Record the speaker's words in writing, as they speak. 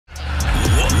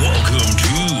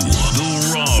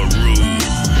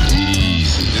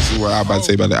I was about to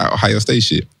say about the Ohio State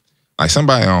shit. Like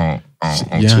somebody on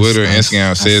Yes, Twitter,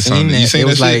 Instagram said something. That. You seen it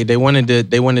was that like shit?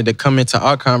 they wanted to come into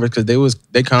our conference because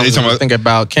they conference was thinking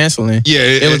about canceling. Yeah,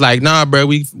 it was like, nah, bro,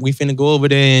 we finna go over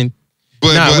there and.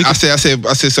 But, nah, I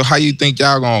said, so how you think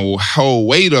y'all gonna hold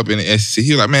weight up in the SEC?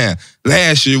 He was like, man,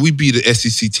 last year we beat the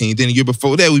SEC team. Then the year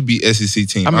before that we beat SEC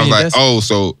team. I was like, oh,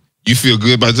 so you feel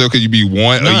good about yourself because you beat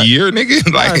one a year,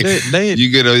 nigga? Like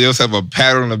you get yourself a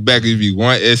pat on the back if you beat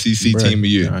one SEC team a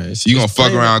year. You gonna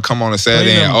fuck around, come on a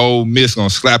Saturday, and Ole Miss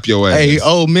gonna slap your ass. Hey,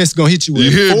 Ole Miss gonna hit you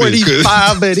with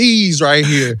 45 of these right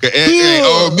here. And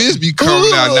Ole Miss be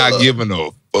coming out not giving a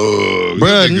fuck.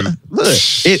 Bro, look,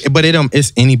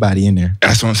 it's anybody in there.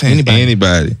 That's what I'm saying.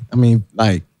 Anybody. I mean,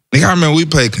 like. Nigga, I remember we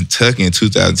played Kentucky in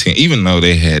 2010, even though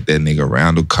they had that nigga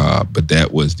Randall Cobb, but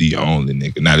that was the only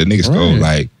nigga. Now, the nigga scored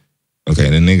the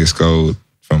nigga scored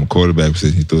from a quarterback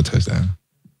position, he threw a touchdown.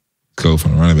 Scored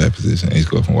from a running back position, and he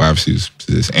scored from a wide receiver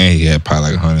position, and he had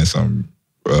probably like 100-something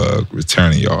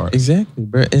returning yards. Exactly,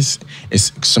 bro. It's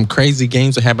some crazy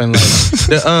games that happen. Like,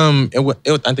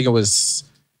 I think it was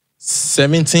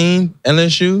 17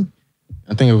 LSU.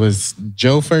 I think it was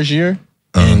Joe first year.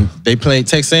 And they played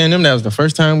Texas A&M. That was the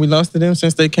first time we lost to them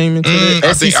since they came into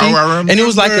the SEC. And it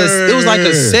was like a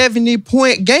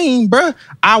 70-point game, bro.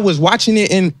 I was watching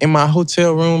it in my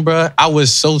hotel room, bro. I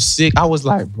was so sick. I was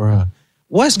like, bro,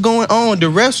 what's going on? The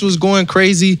refs was going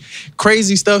crazy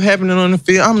stuff happening on the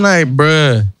field. I'm like,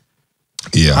 bro.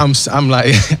 Yeah. I'm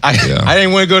like, I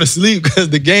didn't want to go to sleep because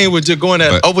the game was just going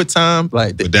at overtime.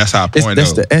 Like, but that's our point,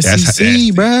 that's though. The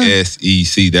SEC, bro.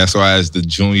 SEC. That's why it's the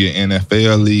junior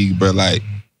NFL league, bro. Like,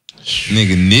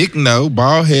 nigga, Nick know,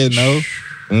 Ballhead know.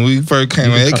 When we first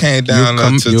came, it came down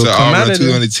to Auburn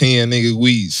 210, nigga.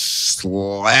 We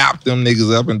slapped them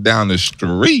niggas up and down the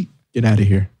street. Get out of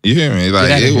here. You hear me?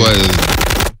 Like, it was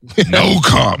no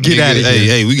cop. Get out of here.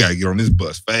 Hey, we gotta get on this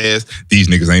bus fast. These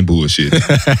niggas ain't bullshit.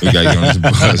 We gotta get on this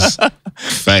bus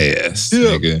fast,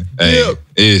 nigga. Hey,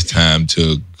 it's time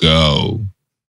to go.